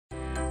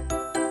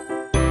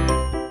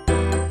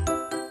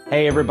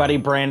Hey everybody,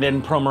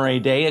 Brandon,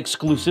 PromoErrday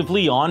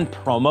exclusively on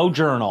Promo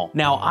Journal.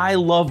 Now, I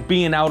love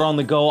being out on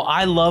the go.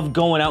 I love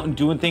going out and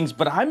doing things,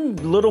 but I'm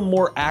a little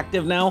more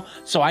active now,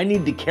 so I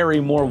need to carry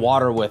more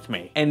water with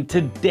me. And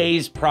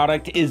today's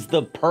product is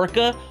the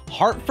Perka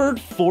Hartford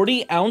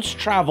 40-ounce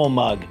travel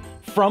mug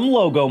from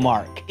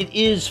Logomark. It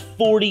is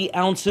 40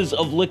 ounces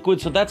of liquid,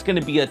 so that's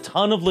gonna be a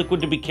ton of liquid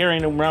to be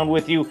carrying around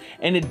with you,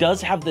 and it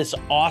does have this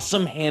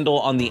awesome handle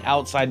on the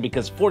outside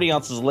because 40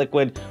 ounces of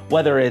liquid,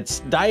 whether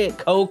it's Diet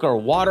Coke or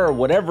water or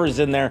whatever is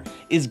in there,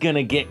 is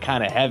gonna get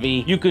kind of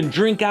heavy. You can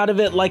drink out of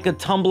it like a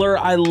tumbler.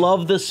 I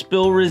love the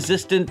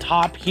spill-resistant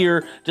top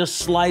here, just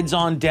slides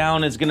on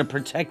down. It's gonna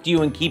protect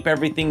you and keep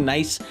everything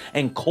nice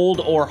and cold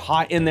or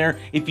hot in there.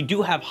 If you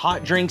do have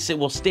hot drinks, it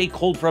will stay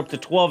cold for up to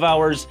 12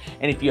 hours,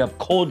 and if you have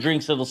cold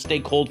drinks, it'll stay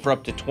cold for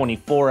up to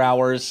 24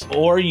 hours.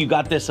 Or you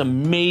got this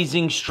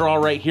amazing straw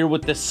right here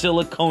with the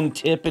silicone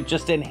tip. It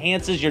just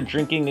enhances your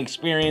drinking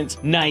experience.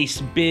 Nice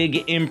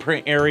big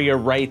imprint area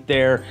right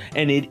there.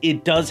 And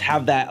it does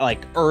have that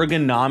like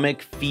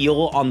ergonomic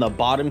feel on the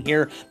bottom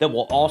here that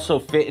will also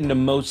fit into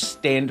most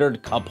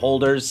standard cup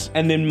holders.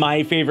 And then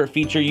my favorite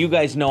feature, you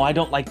guys know I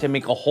don't like to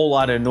make a whole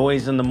lot of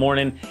noise in the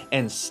morning,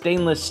 and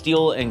stainless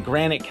steel and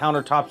granite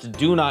countertops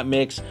do not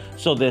mix.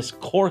 So this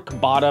cork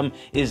bottom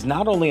is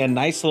not only a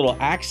nice little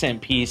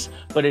accent piece,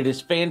 but it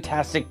is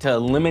fantastic to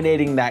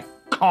eliminating that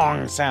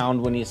Kong sound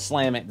when you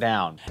slam it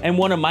down. And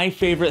one of my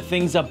favorite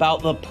things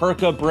about the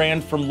Perka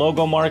brand from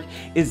Logomark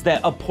is that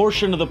a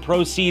portion of the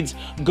proceeds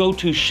go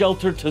to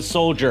Shelter to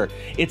Soldier.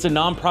 It's a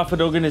nonprofit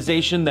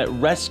organization that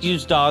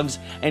rescues dogs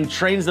and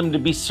trains them to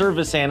be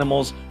service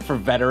animals for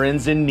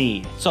veterans in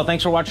need. So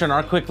thanks for watching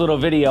our quick little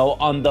video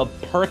on the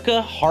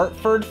Perka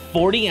Hartford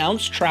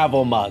 40-ounce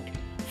travel mug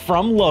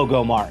from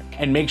Logomark.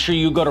 And make sure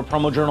you go to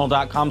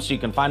promojournal.com so you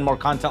can find more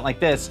content like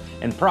this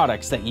and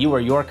products that you or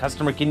your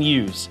customer can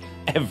use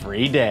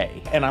every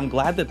day. And I'm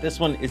glad that this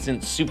one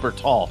isn't super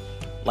tall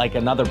like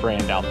another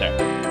brand out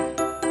there.